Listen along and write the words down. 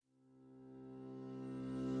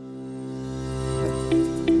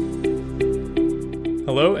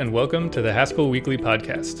Hello and welcome to the Haskell Weekly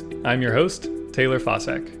Podcast. I'm your host, Taylor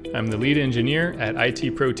Fossack. I'm the lead engineer at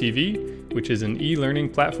IT Pro TV, which is an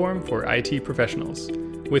e-learning platform for IT professionals.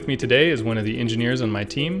 With me today is one of the engineers on my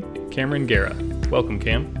team, Cameron Guerra. Welcome,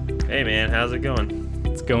 Cam. Hey man, how's it going?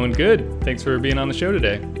 It's going good. Thanks for being on the show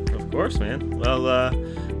today. Of course, man. Well,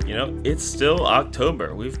 it's still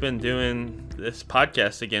October. We've been doing this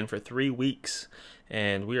podcast again for 3 weeks,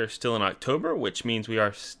 and we are still in October, which means we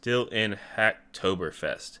are still in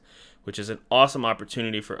Hacktoberfest, which is an awesome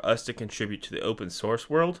opportunity for us to contribute to the open source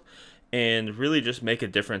world and really just make a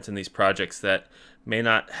difference in these projects that may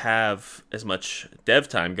not have as much dev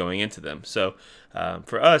time going into them. So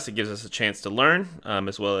for us, it gives us a chance to learn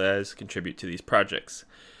as well as contribute to these projects.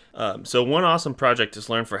 So one awesome project is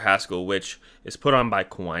Learn for Haskell, which is put on by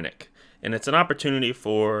Quinec. And it's an opportunity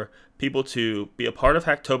for people to be a part of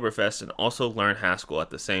Hacktoberfest and also learn Haskell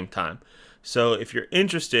at the same time. So if you're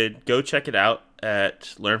interested, go check it out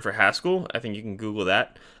at Learn for Haskell. I think you can Google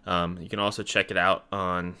that. You can also check it out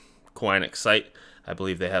on Quinec's site. I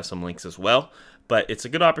believe they have some links as well. But it's a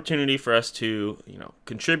good opportunity for us to,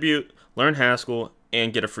 contribute, learn Haskell,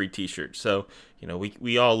 and get a free t-shirt. So,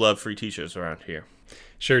 we all love free t-shirts around here.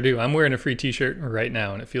 Sure do. I'm wearing a free t-shirt right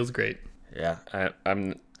now, and it feels great. Yeah,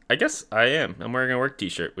 I guess I am. I'm wearing a work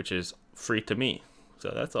t-shirt, which is free to me.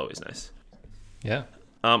 So that's always nice. Yeah.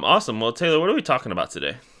 Awesome. Well, Taylor, what are we talking about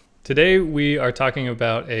today? Today we are talking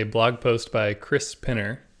about a blog post by Chris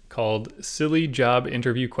Penner called Silly Job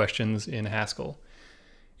Interview Questions in Haskell.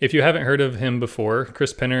 If you haven't heard of him before,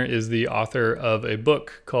 Chris Penner is the author of a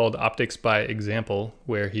book called Optics by Example,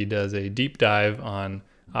 where he does a deep dive on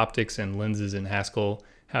optics and lenses in Haskell,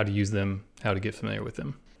 how to use them, how to get familiar with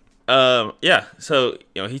them. So,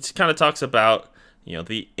 he kind of talks about,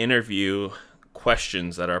 the interview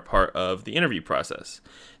questions that are part of the interview process.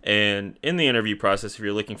 And in the interview process, if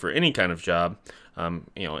you're looking for any kind of job,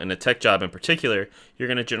 in a tech job in particular, you're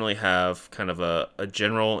going to generally have kind of a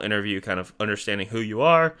general interview, kind of understanding who you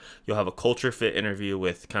are. You'll have a culture fit interview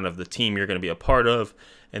with kind of the team you're going to be a part of.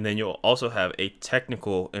 And then you'll also have a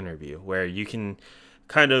technical interview where you can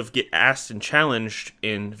kind of get asked and challenged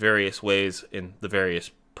in various ways in the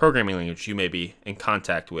various programming language you may be in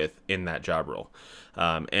contact with in that job role.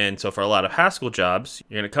 And so for a lot of Haskell jobs,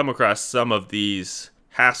 you're going to come across some of these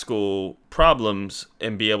Haskell problems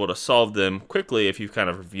and be able to solve them quickly if you've kind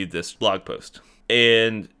of reviewed this blog post.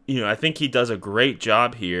 And, I think he does a great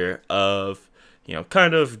job here of,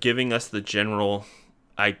 kind of giving us the general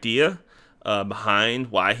idea behind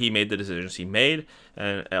why he made the decisions he made,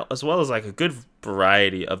 and as well as like a good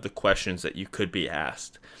variety of the questions that you could be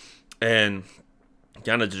asked. And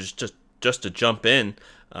kind of just to jump in,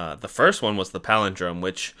 the first one was the palindrome,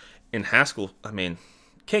 which in Haskell,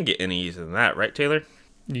 can't get any easier than that, right, Taylor?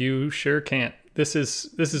 You sure can't. This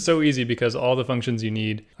is so easy because all the functions you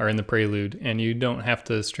need are in the prelude, and you don't have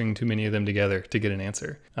to string too many of them together to get an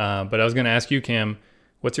answer. But I was going to ask you, Cam,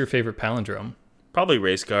 what's your favorite palindrome? Probably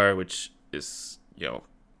race car, which is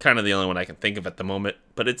kind of the only one I can think of at the moment.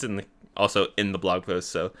 But it's also in the blog post,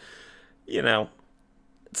 so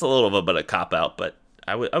it's a little bit of a cop out. But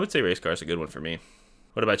I would say race car is a good one for me.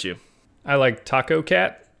 What about you? I like Taco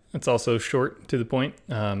Cat. It's also short to the point.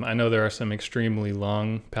 I know there are some extremely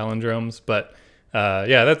long palindromes, but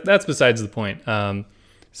that's besides the point.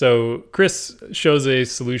 So Chris shows a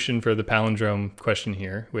solution for the palindrome question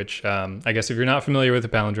here, which I guess if you're not familiar with a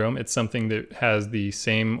palindrome, it's something that has the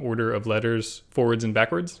same order of letters forwards and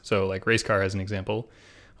backwards. So like race car as an example,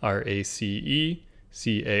 RACE,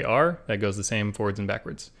 CAR, that goes the same forwards and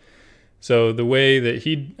backwards. So the way that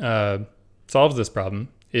he solves this problem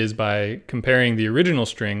is by comparing the original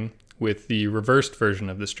string with the reversed version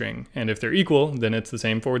of the string. And if they're equal, then it's the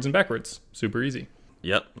same forwards and backwards. Super easy.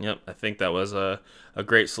 Yep. I think that was a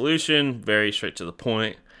great solution, very straight to the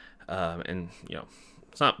point. And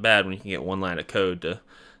it's not bad when you can get one line of code to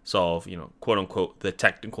solve, quote unquote, the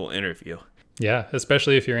technical interview. Yeah,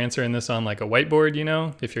 especially if you're answering this on like a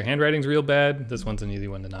whiteboard, if your handwriting's real bad, this one's an easy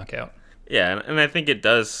one to knock out. Yeah, and I think it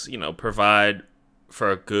does, provide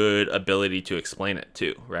for a good ability to explain it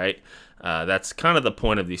too, right? That's kind of the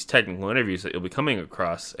point of these technical interviews that you'll be coming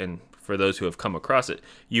across, and for those who have come across it,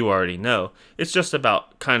 you already know. It's just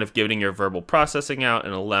about kind of getting your verbal processing out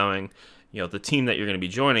and allowing, the team that you're going to be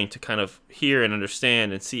joining to kind of hear and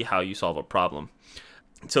understand and see how you solve a problem.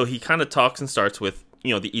 So he kind of talks and starts with,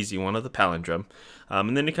 the easy one of the palindrome,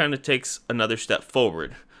 and then he kind of takes another step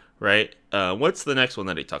forward, right? What's the next one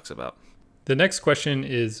that he talks about? The next question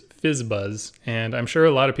is FizzBuzz, and I'm sure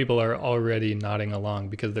a lot of people are already nodding along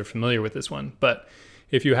because they're familiar with this one. But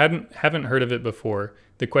if you haven't heard of it before,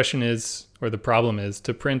 the question is, or the problem is,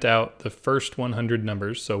 to print out the first 100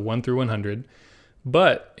 numbers, so 1 through 100,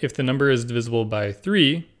 But if the number is divisible by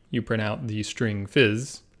 3, you print out the string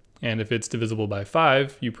fizz. And if it's divisible by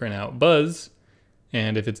 5, you print out buzz.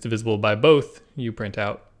 And if it's divisible by both, you print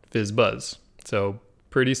out fizz buzz. So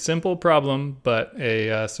pretty simple problem, but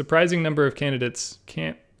a surprising number of candidates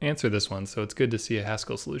can't answer this one. So it's good to see a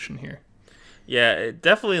Haskell solution here. Yeah, it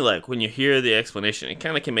definitely, like, when you hear the explanation, it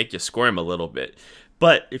kind of can make you squirm a little bit.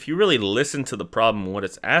 But if you really listen to the problem and what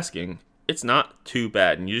it's asking, it's not too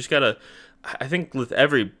bad. And you just got to, I think with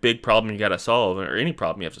every big problem you got to solve, or any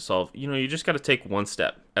problem you have to solve, you just got to take one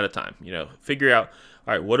step at a time. Figure out,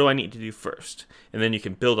 all right, what do I need to do first? And then you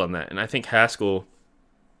can build on that. And I think Haskell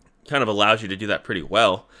kind of allows you to do that pretty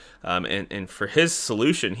well. And for his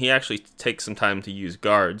solution, he actually takes some time to use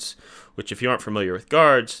guards, which, if you aren't familiar with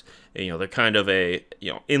guards, they're kind of a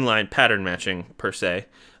inline pattern matching per se,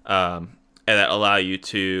 and that allow you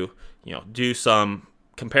to do some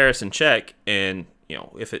comparison check, and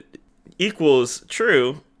if it equals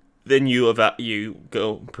true, then you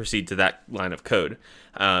go proceed to that line of code.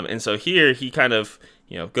 And so here he kind of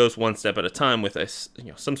goes one step at a time with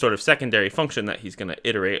some sort of secondary function that he's going to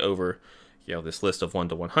iterate over this list of 1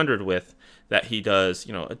 to 100 with, that he does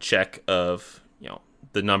a check of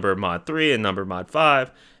the number mod 3 and number mod 5,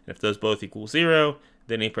 and if those both equal 0,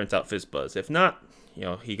 then he prints out fizzbuzz. If not,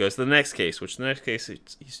 he goes to the next case, which the next case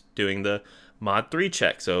he's doing the mod 3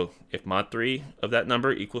 check. So if mod 3 of that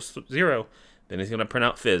number equals 0, then he's going to print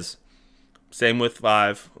out fizz. Same with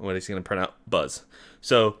 5, when he's going to print out buzz.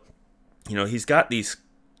 So he's got these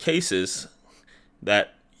cases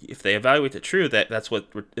that if they evaluate to true, that's what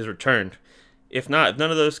is returned. If not, if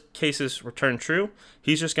none of those cases return true,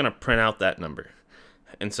 he's just going to print out that number.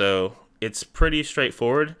 And so it's pretty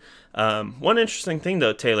straightforward. One interesting thing,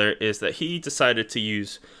 though, Taylor, is that he decided to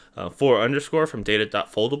use for underscore from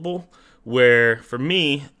data.foldable, where for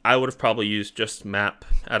me, I would have probably used just map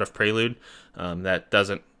out of Prelude. That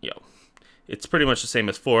doesn't, it's pretty much the same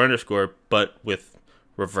as for underscore, but with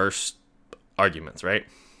reverse arguments, right?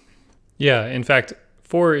 Yeah, in fact,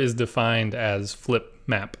 for is defined as flip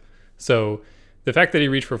map. So the fact that he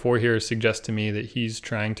reached for 4 here suggests to me that he's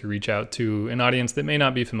trying to reach out to an audience that may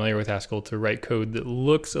not be familiar with Haskell to write code that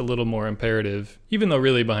looks a little more imperative, even though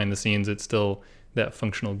really behind the scenes it's still that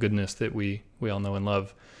functional goodness that we all know and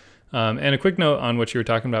love. And a quick note on what you were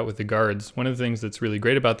talking about with the guards. One of the things that's really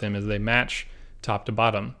great about them is they match top to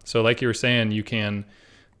bottom. So like you were saying, you can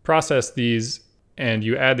process these and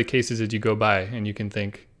you add the cases as you go by, and you can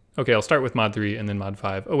think, okay, I'll start with mod 3 and then mod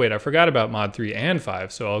 5. Oh, wait, I forgot about mod 3 and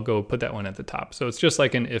 5, so I'll go put that one at the top. So it's just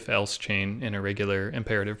like an if-else chain in a regular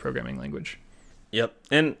imperative programming language. Yep.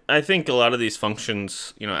 And I think a lot of these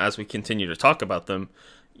functions, as we continue to talk about them,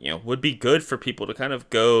 would be good for people to kind of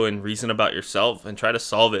go and reason about yourself and try to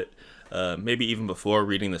solve it, maybe even before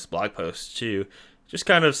reading this blog post too. Just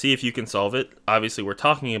kind of see if you can solve it. Obviously, we're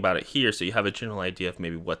talking about it here, so you have a general idea of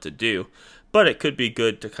maybe what to do. But it could be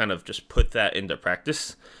good to kind of just put that into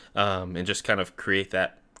practice, and just kind of create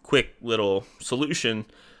that quick little solution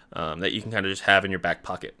that you can kind of just have in your back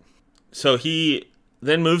pocket. So he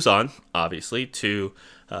then moves on, obviously, to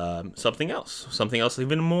something else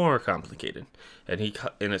even more complicated. And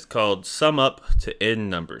it's called sum up to n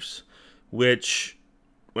numbers, which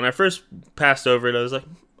when I first passed over it, I was like,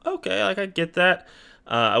 okay, I get that.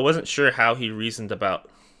 I wasn't sure how he reasoned about,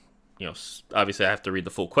 obviously I have to read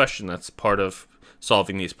the full question. That's part of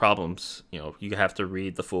solving these problems. You have to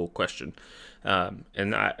read the full question.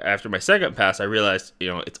 And after my second pass, I realized,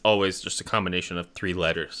 it's always just a combination of 3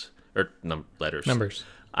 letters, or letters. Numbers.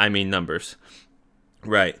 I mean numbers.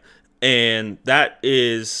 Right. And that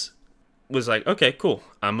was like, okay, cool.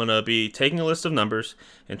 I'm going to be taking a list of numbers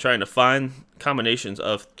and trying to find combinations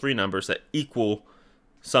of 3 numbers that equal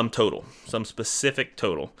some total, some specific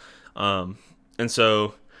total. And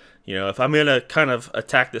so, if I'm going to kind of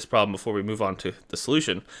attack this problem before we move on to the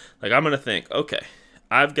solution, like I'm going to think, okay,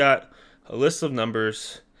 I've got a list of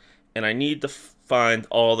numbers and I need to find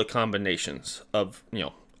all the combinations of,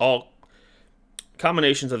 all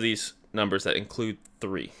combinations of these numbers that include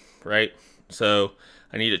 3, right? So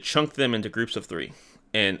I need to chunk them into groups of 3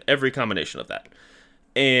 and every combination of that.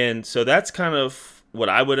 And so that's kind of what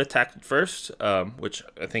I would attack first, which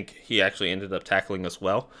I think he actually ended up tackling as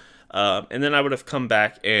well. And then I would have come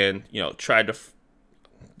back and, tried to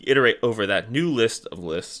iterate over that new list of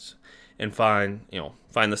lists and find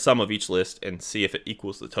the sum of each list and see if it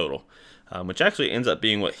equals the total, which actually ends up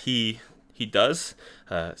being what he does.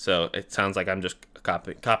 So it sounds like I'm just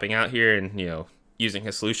copying out here and, using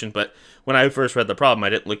his solution. But when I first read the problem, I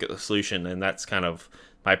didn't look at the solution, and that's kind of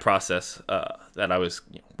my process that I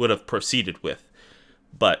would have proceeded with.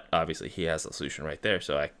 But obviously he has the solution right there,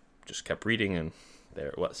 so I just kept reading, and there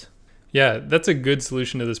it was. Yeah, that's a good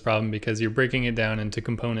solution to this problem because you're breaking it down into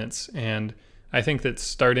components. And I think that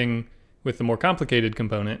starting with the more complicated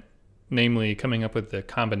component, namely coming up with the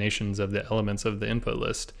combinations of the elements of the input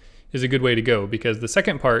list, is a good way to go, because the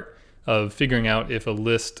second part of figuring out if a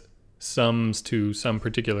list sums to some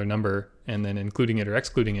particular number and then including it or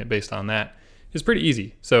excluding it based on that is pretty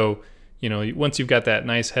easy. So, once you've got that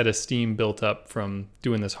nice head of steam built up from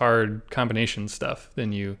doing this hard combination stuff,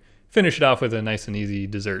 then you finish it off with a nice and easy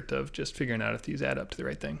dessert of just figuring out if these add up to the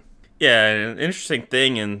right thing. Yeah, and an interesting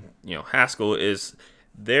thing in Haskell is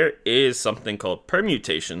there is something called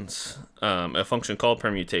permutations, a function called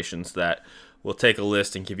permutations that will take a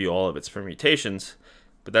list and give you all of its permutations,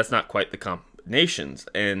 but that's not quite the combinations.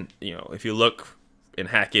 And if you look in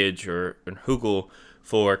Hackage or in Hugel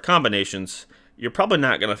for combinations, you're probably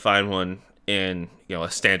not going to find one in a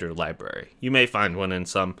standard library. You may find one in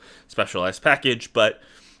some specialized package, but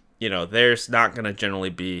there's not going to generally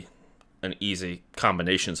be an easy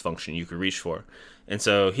combinations function you could reach for. And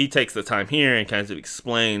so he takes the time here and kind of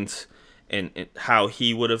explains and how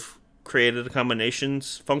he would have created a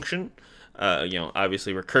combinations function.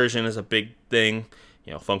 Obviously recursion is a big thing.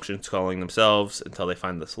 Functions calling themselves until they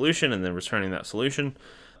find the solution and then returning that solution.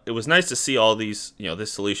 It was nice to see all these,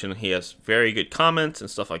 this solution. He has very good comments and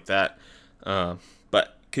stuff like that.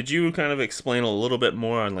 But could you kind of explain a little bit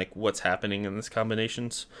more on what's happening in this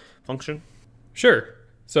combinations function? Sure.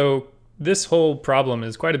 So this whole problem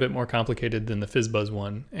is quite a bit more complicated than the FizzBuzz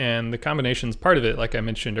one. And the combinations part of it, like I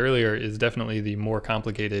mentioned earlier, is definitely the more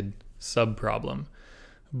complicated sub-problem.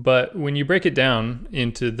 But when you break it down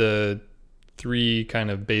into the 3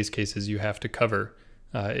 kind of base cases you have to cover,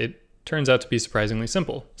 it turns out to be surprisingly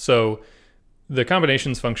simple. So the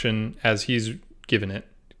combinations function, as he's given it,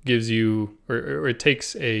 gives you, or it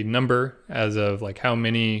takes a number as of how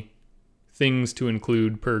many things to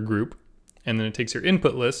include per group. And then it takes your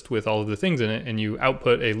input list with all of the things in it, and you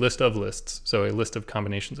output a list of lists, so a list of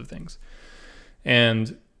combinations of things.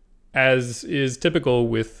 And as is typical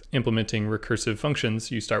with implementing recursive functions,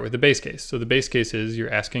 you start with the base case. So the base case is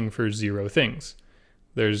you're asking for 0 things.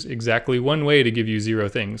 There's exactly one way to give you 0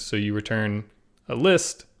 things, so you return a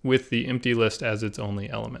list with the empty list as its only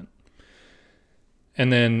element.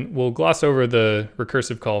 And then we'll gloss over the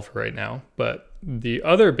recursive call for right now, but the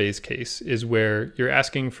other base case is where you're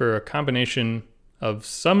asking for a combination of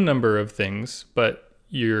some number of things, but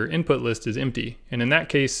your input list is empty. And in that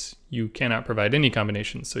case, you cannot provide any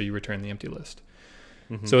combinations, so you return the empty list.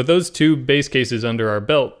 Mm-hmm. So with those 2 base cases under our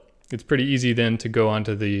belt, it's pretty easy then to go on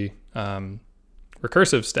to the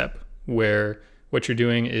recursive step, where what you're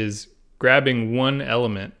doing is grabbing one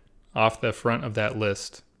element off the front of that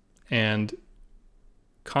list and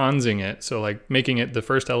consing it, so making it the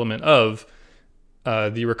first element of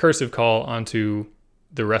the recursive call onto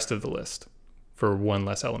the rest of the list for one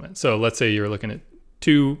less element. So let's say you're looking at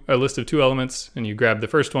a list of 2 elements, and you grab the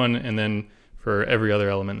first one, and then for every other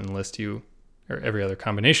element in the list, or every other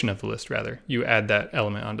combination of the list rather, you add that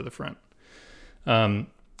element onto the front. And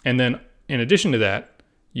then in addition to that,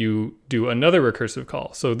 you do another recursive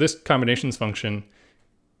call. So this combinations function,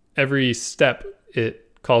 every step it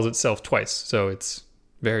calls itself twice, so it's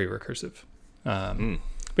very recursive.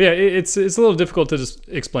 But yeah, it's a little difficult to just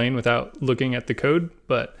explain without looking at the code.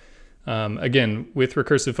 But again, with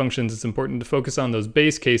recursive functions, it's important to focus on those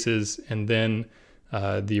base cases, and then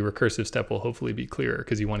the recursive step will hopefully be clearer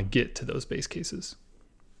because you want to get to those base cases.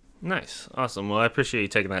 Nice. Awesome. Well, I appreciate you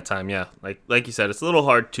taking that time. Yeah, like you said, it's a little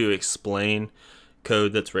hard to explain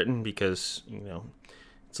code that's written because,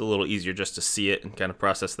 it's a little easier just to see it and kind of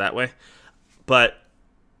process that way. But,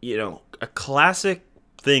 a classic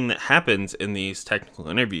thing that happens in these technical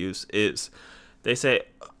interviews is they say,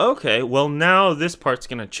 okay, well, now this part's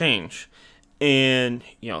going to change. And,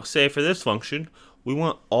 say for this function, we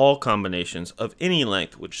want all combinations of any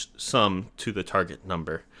length which sum to the target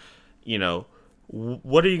number.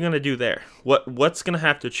 What are you going to do there? What's going to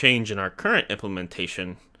have to change in our current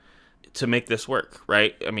implementation to make this work,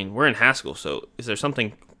 right? I mean, we're in Haskell, so is there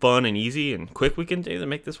something fun and easy and quick we can do to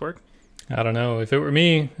make this work? I don't know. If it were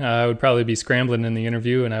me, I would probably be scrambling in the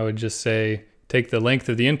interview, and I would just say, take the length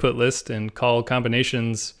of the input list and call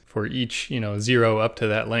combinations for each, 0 up to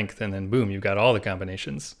that length, and then boom, you've got all the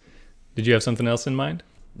combinations. Did you have something else in mind?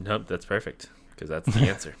 Nope, that's perfect, because that's the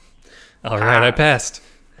answer. All right, I passed.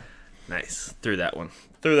 Nice. Threw that one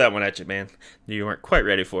at you, man. You weren't quite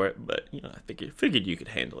ready for it, but I figured you could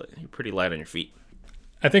handle it. You're pretty light on your feet.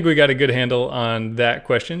 I think we got a good handle on that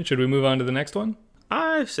question. Should we move on to the next one?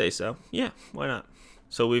 I say so. Yeah, why not?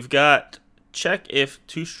 So we've got check if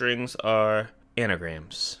 2 strings are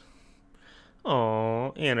anagrams.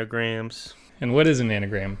 Oh, anagrams. And what is an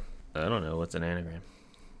anagram? I don't know. What's an anagram?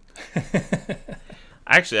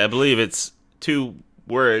 Actually, I believe it's two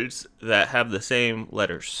words that have the same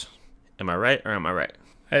letters. Am I right or am I right?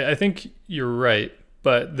 I think you're right,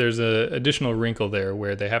 but there's a additional wrinkle there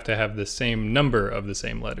where they have to have the same number of the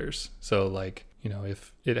same letters. So like,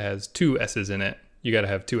 if it has two S's in it, you got to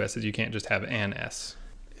have two S's. You can't just have an S.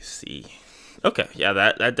 I see. Okay, yeah,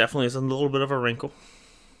 that definitely is a little bit of a wrinkle.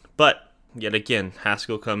 But yet again,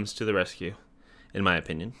 Haskell comes to the rescue, in my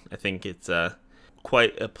opinion. I think it's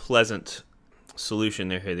quite a pleasant solution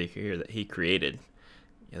there that he created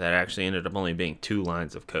that actually ended up only being 2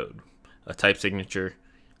 lines of code, a type signature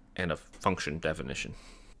and a function definition.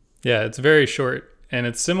 Yeah, it's very short, and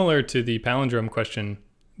it's similar to the palindrome question,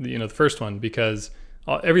 the first one, because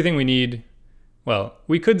everything we need, well,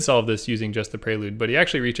 we could solve this using just the prelude, but he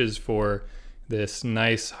actually reaches for this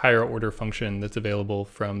nice higher order function that's available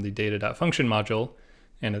from the data.function module,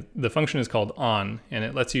 and the function is called on, and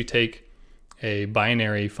it lets you take a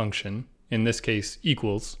binary function, in this case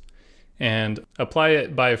equals, and apply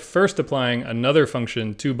it by first applying another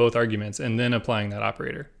function to both arguments and then applying that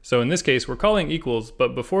operator. So in this case, we're calling equals,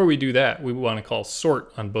 but before we do that, we want to call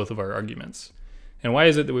sort on both of our arguments. And why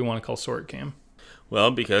is it that we want to call sort, Cam?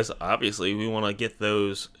 Well, because obviously we want to get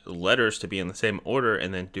those letters to be in the same order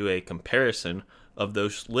and then do a comparison of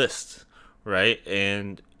those lists, right?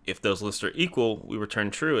 And if those lists are equal, we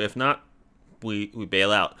return true. If not, we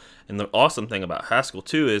bail out. And the awesome thing about Haskell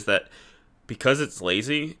too is that because it's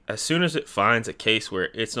lazy, as soon as it finds a case where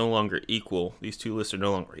it's no longer equal, these two lists are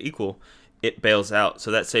no longer equal, it bails out.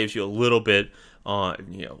 So that saves you a little bit on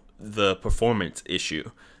the performance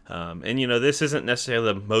issue. And this isn't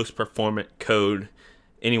necessarily the most performant code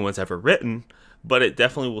anyone's ever written, but it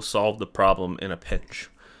definitely will solve the problem in a pinch.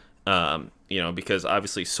 Because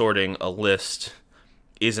obviously sorting a list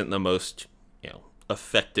isn't the most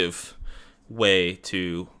effective way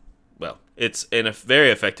to, well, it's in a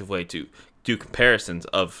very effective way to do comparisons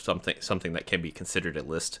of something that can be considered a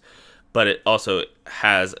list, but it also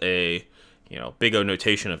has a big O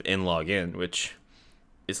notation of n log n, which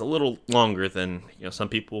is a little longer than some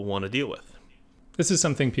people want to deal with. This is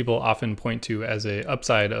something people often point to as a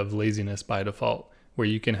upside of laziness by default, where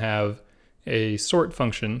you can have a sort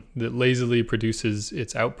function that lazily produces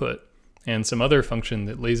its output and some other function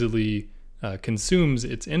that lazily consumes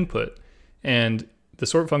its input, and the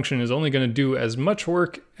sort function is only going to do as much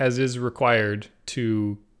work as is required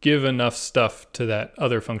to give enough stuff to that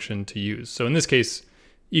other function to use. So in this case,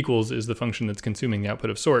 equals is the function that's consuming the output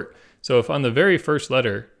of sort. So if on the very first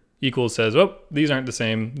letter equals says, oh, these aren't the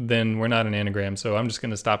same, then we're not an anagram, so I'm just going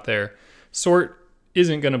to stop there. Sort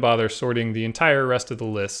isn't going to bother sorting the entire rest of the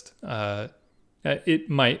list. It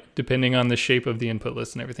might, depending on the shape of the input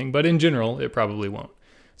list and everything, but in general, it probably won't.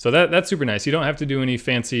 So that's super nice. You don't have to do any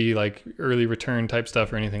fancy like early return type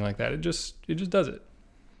stuff or anything like that. It just does it.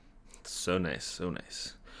 So nice.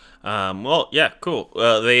 Well, yeah, cool.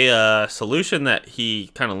 The solution that he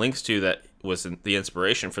kind of links to that was the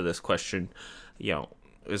inspiration for this question,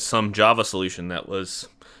 is some Java solution that was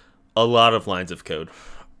a lot of lines of code.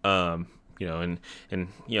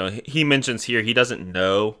 He mentions here he doesn't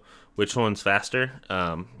know which one's faster.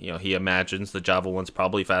 He imagines the Java one's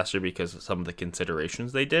probably faster because of some of the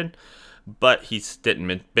considerations they did, but he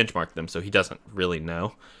didn't benchmark them, so he doesn't really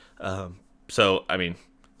know.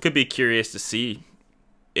 Could be curious to see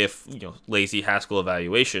if lazy Haskell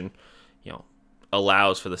evaluation,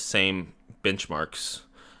 allows for the same benchmarks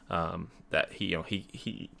that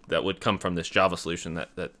he that would come from this Java solution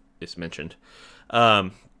that is mentioned.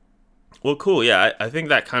 Well, cool. Yeah, I think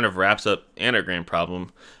that kind of wraps up anagram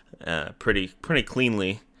problem pretty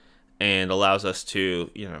cleanly, and allows us to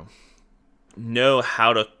know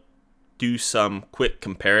how to do some quick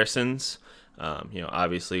comparisons.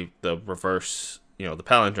 Obviously the reverse, the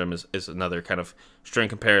palindrome is another kind of string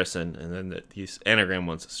comparison, and then these anagram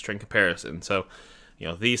ones is string comparison. So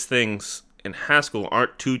these things in Haskell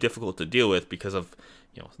aren't too difficult to deal with because of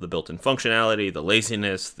the built-in functionality, the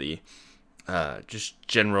laziness, the just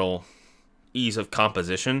general ease of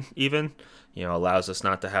composition even allows us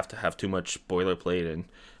not to have too much boilerplate and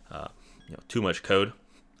too much code.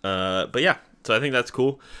 But yeah, so I think that's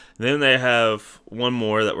cool. And then they have one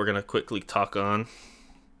more that we're going to quickly talk on.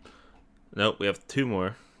 Nope, we have 2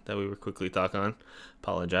 more that we will quickly talk on.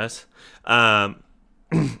 Apologize. And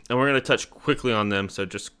we're going to touch quickly on them, so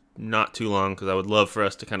just not too long, because I would love for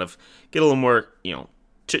us to kind of get a little more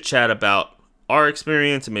chit-chat about our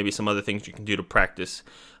experience and maybe some other things you can do to practice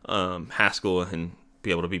Haskell and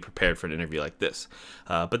be able to be prepared for an interview like this.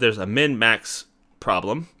 But there's a min-max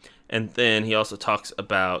problem, and then he also talks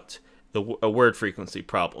about a word frequency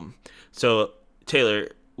problem. So, Taylor,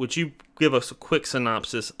 would you give us a quick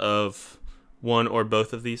synopsis of one or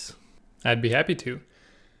both of these? I'd be happy to.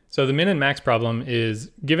 So the min and max problem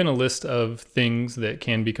is, given a list of things that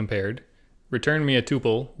can be compared, return me a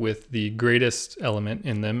tuple with the greatest element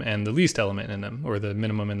in them and the least element in them, or the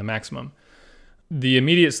minimum and the maximum. The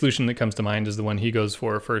immediate solution that comes to mind is the one he goes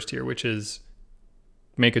for first here, which is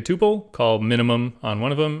make a tuple, call minimum on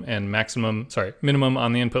one of them and minimum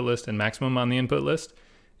on the input list and maximum on the input list.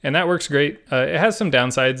 And that works great. It has some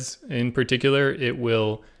downsides. In particular, it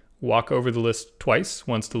will walk over the list twice,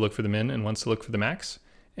 once to look for the min and once to look for the max.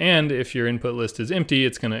 And if your input list is empty,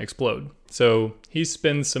 it's going to explode. So he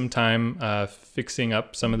spends some time fixing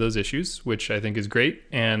up some of those issues, which I think is great.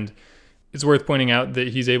 And it's worth pointing out that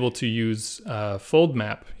he's able to use fold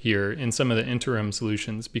map here in some of the interim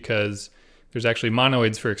solutions, because there's actually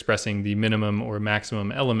monoids for expressing the minimum or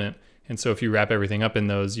maximum element. And so if you wrap everything up in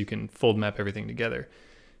those, you can fold map everything together.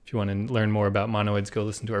 If you want to learn more about monoids, go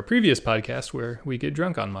listen to our previous podcast where we get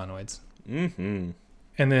drunk on monoids. Mm-hmm.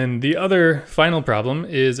 And then the other final problem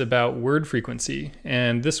is about word frequency.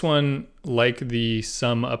 And this one, like the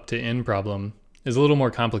sum up to n problem, is a little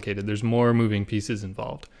more complicated. There's more moving pieces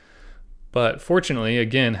involved. But fortunately,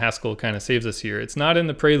 again, Haskell kind of saves us here. It's not in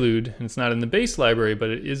the prelude and it's not in the base library, but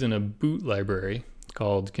it is in a boot library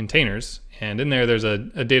called containers. And in there, there's a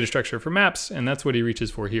data structure for maps. And that's what he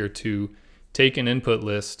reaches for here, to take an input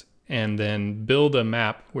list and then build a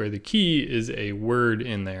map where the key is a word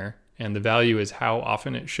in there and the value is how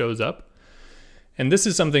often it shows up. And this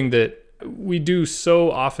is something that we do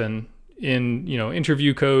so often in,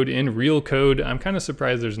 interview code, in real code. I'm kind of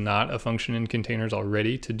surprised there's not a function in containers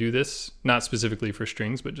already to do this, not specifically for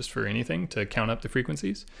strings, but just for anything, to count up the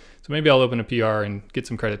frequencies. So maybe I'll open a PR and get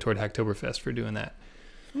some credit toward Hacktoberfest for doing that.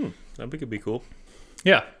 That could be cool.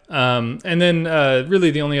 Yeah. And then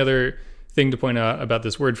really the only other thing to point out about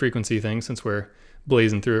this word frequency thing, since we're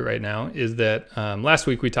blazing through it right now, is that last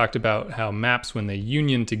week we talked about how maps, when they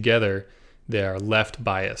union together, they are left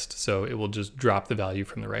biased. So it will just drop the value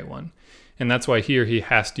from the right one. And that's why here he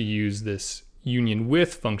has to use this union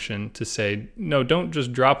with function to say, no, don't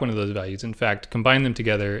just drop one of those values. In fact, combine them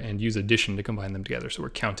together and use addition to combine them together. So we're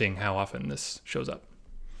counting how often this shows up.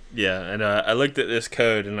 Yeah, and I looked at this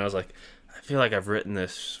code and I was like, I feel like I've written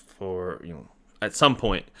this for, at some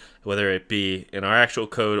point, whether it be in our actual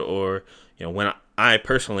code or, when I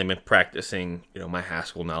personally been practicing, my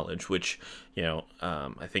Haskell knowledge, which,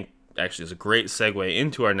 I think actually is a great segue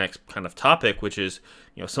into our next kind of topic, which is,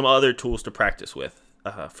 some other tools to practice with.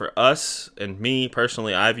 For us and me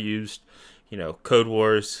personally, I've used, Code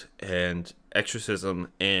Wars and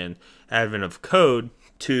Exercism and Advent of Code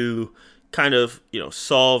to kind of,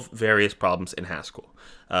 solve various problems in Haskell.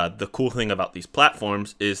 The cool thing about these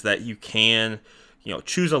platforms is that you can,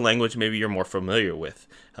 choose a language maybe you're more familiar with.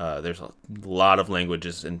 There's a lot of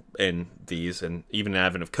languages in these, and even in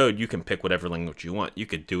Advent of Code, you can pick whatever language you want. You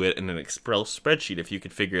could do it in an Excel spreadsheet if you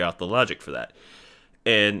could figure out the logic for that.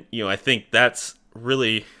 And, I think that's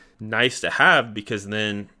really nice to have, because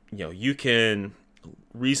then, you can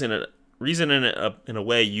reason in it in a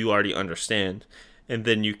way you already understand, and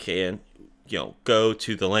then you can, go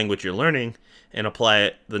to the language you're learning and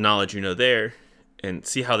apply the knowledge there and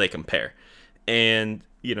see how they compare. And,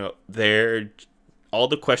 all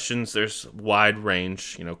the questions, there's wide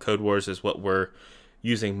range. Code Wars is what we're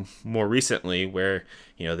using more recently, where,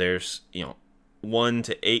 there's, 1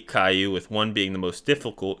 to 8 Caillou, with 1 being the most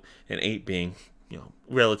difficult and 8 being,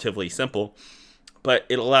 relatively simple. But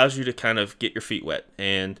it allows you to kind of get your feet wet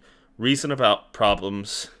and reason about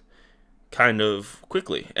problems kind of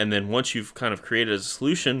quickly. And then once you've kind of created a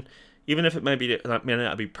solution, even if it may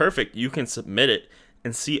not be perfect, you can submit it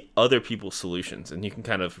and see other people's solutions, and you can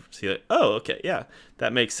kind of see like, oh, okay, yeah,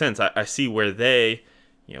 that makes sense. I see where they,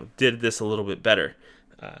 did this a little bit better,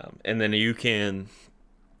 and then you can,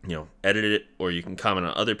 edit it, or you can comment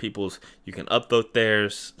on other people's. You can upvote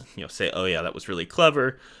theirs. Say, oh yeah, that was really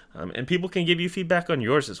clever, and people can give you feedback on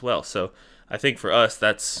yours as well. So I think for us,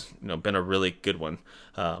 that's been a really good one.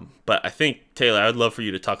 But I think, Taylor, I would love for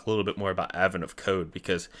you to talk a little bit more about Advent of Code,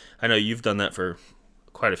 because I know you've done that for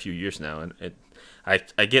quite a few years now, and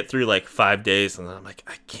I get through like 5 days and I'm like,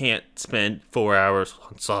 I can't spend 4 hours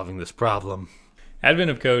on solving this problem.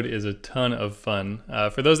 Advent of Code is a ton of fun.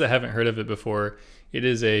 For those that haven't heard of it before, it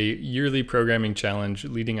is a yearly programming challenge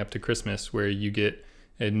leading up to Christmas where you get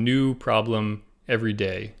a new problem every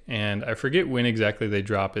day. And I forget when exactly they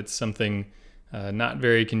drop. It's something not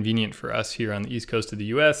very convenient for us here on the East Coast of the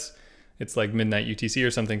US. It's like midnight UTC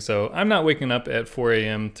or something. So I'm not waking up at 4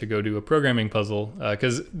 a.m. to go do a programming puzzle,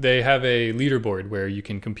 because they have a leaderboard where you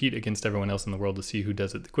can compete against everyone else in the world to see who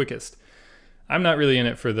does it the quickest. I'm not really in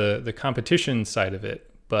it for the competition side of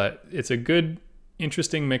it, but it's a good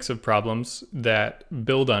interesting mix of problems that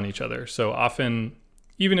build on each other. So often,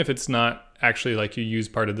 even if it's not actually like you use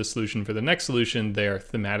part of the solution for the next solution, they are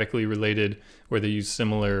thematically related or they use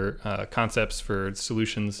similar concepts for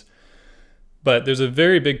solutions. But there's a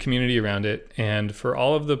very big community around it. And for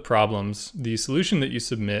all of the problems, the solution that you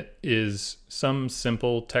submit is some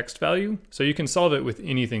simple text value. So you can solve it with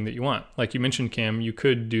anything that you want. Like you mentioned, Cam, you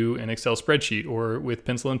could do an Excel spreadsheet or with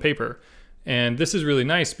pencil and paper. And this is really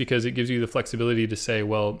nice because it gives you the flexibility to say,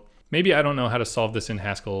 well, maybe I don't know how to solve this in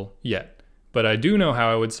Haskell yet, but I do know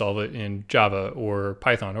how I would solve it in Java or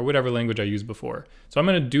Python or whatever language I used before. So I'm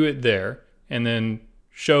going to do it there and then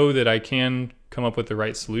show that I can come up with the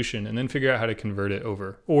right solution and then figure out how to convert it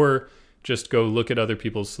over, or just go look at other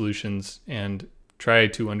people's solutions and try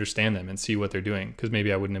to understand them and see what they're doing, because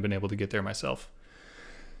maybe I wouldn't have been able to get there myself.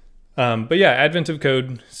 But yeah, Advent of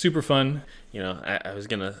Code, super fun. I was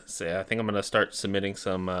going to say, I think I'm going to start submitting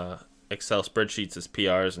some Excel spreadsheets as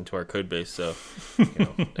PRs into our code base. So,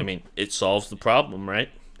 I mean, it solves the problem, right?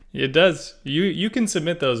 It does. You can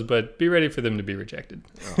submit those, but be ready for them to be rejected.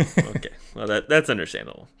 Oh, okay. Well, that's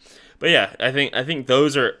understandable. But yeah, I think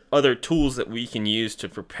those are other tools that we can use to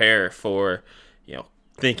prepare for,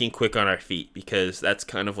 thinking quick on our feet, because that's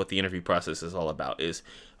kind of what the interview process is all about. Is,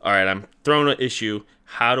 all right, I'm thrown an issue.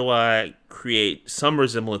 How do I create some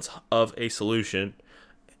resemblance of a solution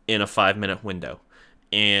in a 5-minute window?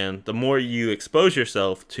 And the more you expose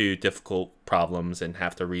yourself to difficult problems and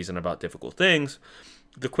have to reason about difficult things,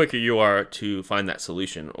 the quicker you are to find that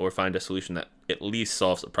solution, or find a solution that at least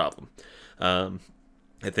solves the problem.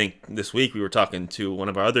 I think this week we were talking to one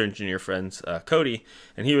of our other engineer friends, Cody,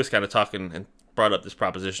 and he was kind of talking and brought up this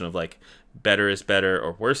proposition of like better is better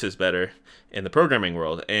or worse is better in the programming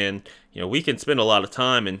world. And, we can spend a lot of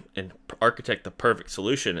time and architect the perfect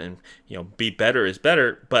solution and, be better is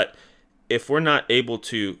better. But if we're not able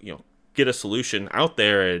to, get a solution out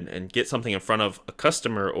there and get something in front of a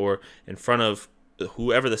customer or in front of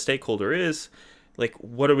whoever the stakeholder is, like,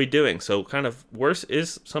 what are we doing? So kind of worse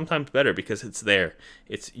is sometimes better because it's there.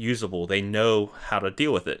 It's usable. They know how to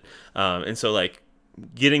deal with it. And so like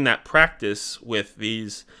getting that practice with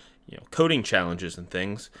these, coding challenges and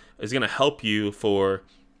things is going to help you for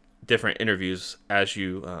different interviews as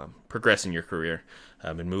you progress in your career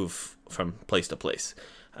and move from place to place.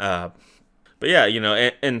 But yeah,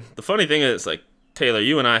 and the funny thing is, like, Taylor,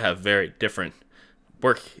 you and I have very different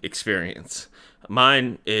work experience.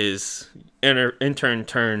 Mine is intern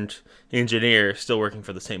turned engineer, still working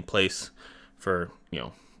for the same place for,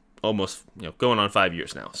 almost, going on 5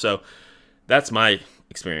 years now. So that's my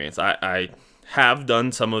experience. I have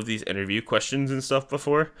done some of these interview questions and stuff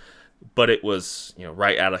before, but it was,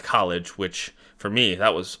 right out of college, which for me,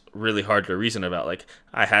 that was really hard to reason about. Like,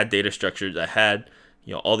 I had data structures, I had,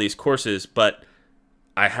 all these courses, but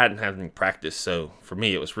I hadn't had any practice. So for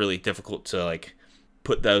me, it was really difficult to like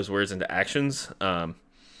put those words into actions.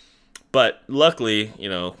 But luckily,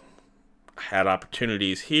 I had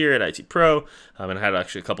opportunities here at IT Pro, and I had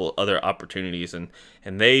actually a couple other opportunities, and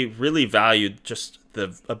they really valued just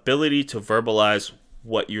the ability to verbalize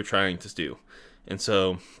what you're trying to do. And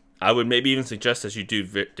so I would maybe even suggest, as you do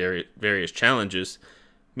various challenges,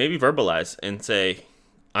 maybe verbalize and say,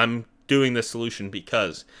 I'm doing this solution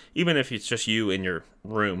because, even if it's just you in your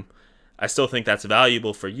room, I still think that's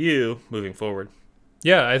valuable for you moving forward.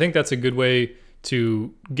 Yeah, I think that's a good way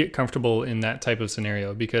to get comfortable in that type of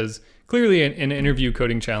scenario, because clearly an interview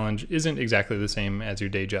coding challenge isn't exactly the same as your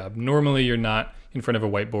day job. Normally, you're not in front of a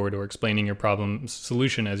whiteboard or explaining your problem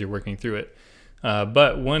solution as you're working through it.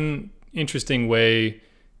 But one interesting way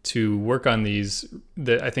to work on these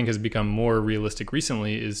that I think has become more realistic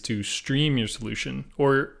recently is to stream your solution,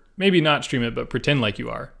 or maybe not stream it, but pretend like you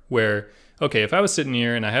are, where, okay, if I was sitting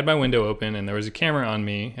here and I had my window open and there was a camera on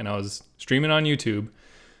me and I was streaming on YouTube,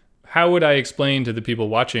 how would I explain to the people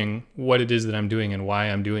watching what it is that I'm doing and why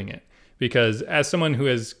I'm doing it? Because as someone who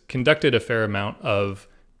has conducted a fair amount of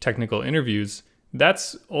technical interviews,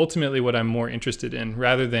 that's ultimately what I'm more interested in,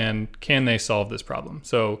 rather than can they solve this problem.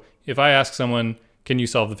 So if I ask someone, can you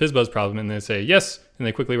solve the FizzBuzz problem? And they say yes, and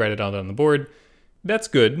they quickly write it out on the board, that's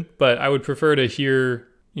good, but I would prefer to hear,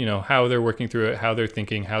 how they're working through it, how they're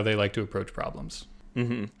thinking, how they like to approach problems.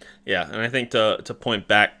 Mm-hmm. Yeah, and I think to point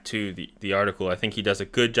back to the article, I think he does a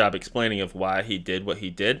good job explaining of why he did what he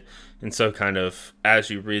did. And so kind of as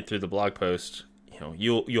you read through the blog post,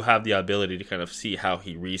 you'll have the ability to kind of see how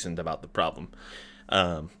he reasoned about the problem.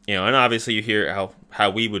 And obviously you hear how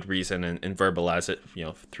we would reason and verbalize it,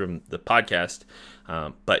 through the podcast.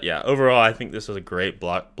 But yeah, overall, I think this was a great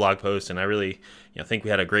blog post, and I really, think we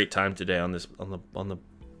had a great time today on the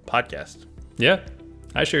podcast. Yeah,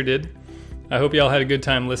 I sure did. I hope y'all had a good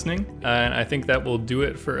time listening, and I think that will do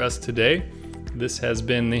it for us today. This has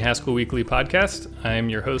been the Haskell Weekly Podcast. I'm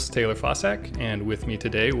your host, Taylor Fossack, and with me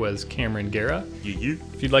today was Cameron Guerra.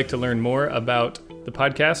 If you'd like to learn more about the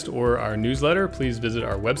podcast or our newsletter, please visit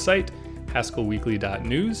our website,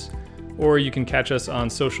 haskellweekly.news, or you can catch us on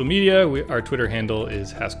social media. Our Twitter handle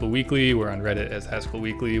is Haskell Weekly. We're on Reddit as Haskell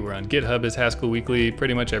Weekly. We're on GitHub as Haskell Weekly.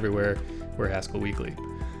 Pretty much everywhere we're Haskell Weekly.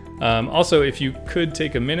 Also, if you could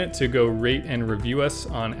take a minute to go rate and review us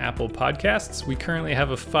on Apple Podcasts, we currently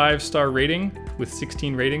have a 5-star rating with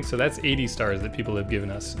 16 ratings, so that's 80 stars that people have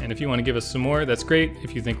given us. And if you want to give us some more, that's great.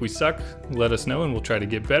 If you think we suck, let us know and we'll try to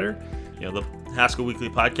get better. The Haskell Weekly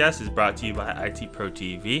Podcast is brought to you by IT Pro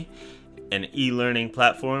TV, an e-learning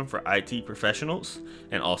platform for IT professionals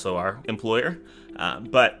and also our employer.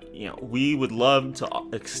 But we would love to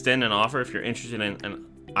extend an offer if you're interested in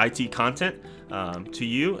IT content to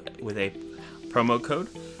you with a promo code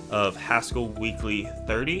of Haskell Weekly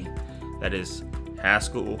 30. That is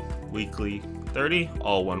Haskell Weekly 30,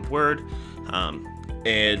 all one word.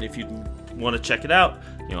 And if you want to check it out,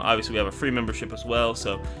 obviously we have a free membership as well.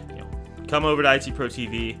 So come over to IT Pro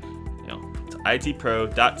TV, to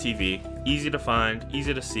itpro.tv. Easy to find,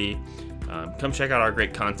 easy to see. Come check out our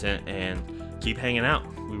great content and keep hanging out.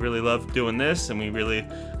 We really love doing this, and we really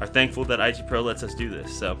are thankful that IT Pro lets us do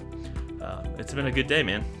this. So it's been a good day,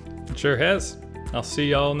 man. It sure has. I'll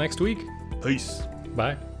see y'all next week. Peace.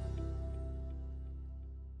 Bye.